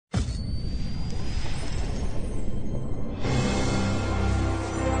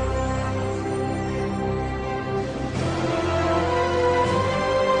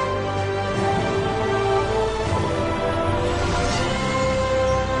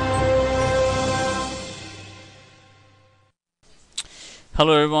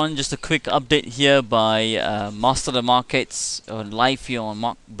Hello everyone, just a quick update here by Master of the Markets live here on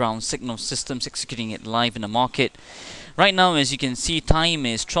Mark Brown Signal Systems, executing it live in the market. Right now, as you can see, time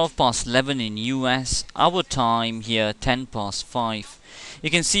is 12 past 11 in US, our time here 10 past 5.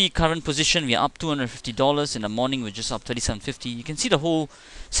 You can see current position, we are up $250. In the morning we're just up 37.50. You can see the whole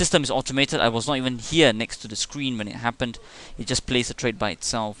system is automated. I was not even here next to the screen when it happened. It just placed the trade by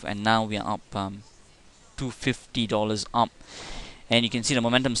itself, and now we are up $250 up. And you can see the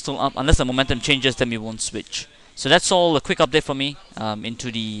momentum still up. Unless the momentum changes, then we won't switch. So that's all, a quick update for me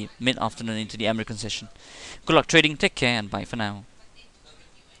into the mid-afternoon, into the American session. Good luck trading, take care, and bye for now.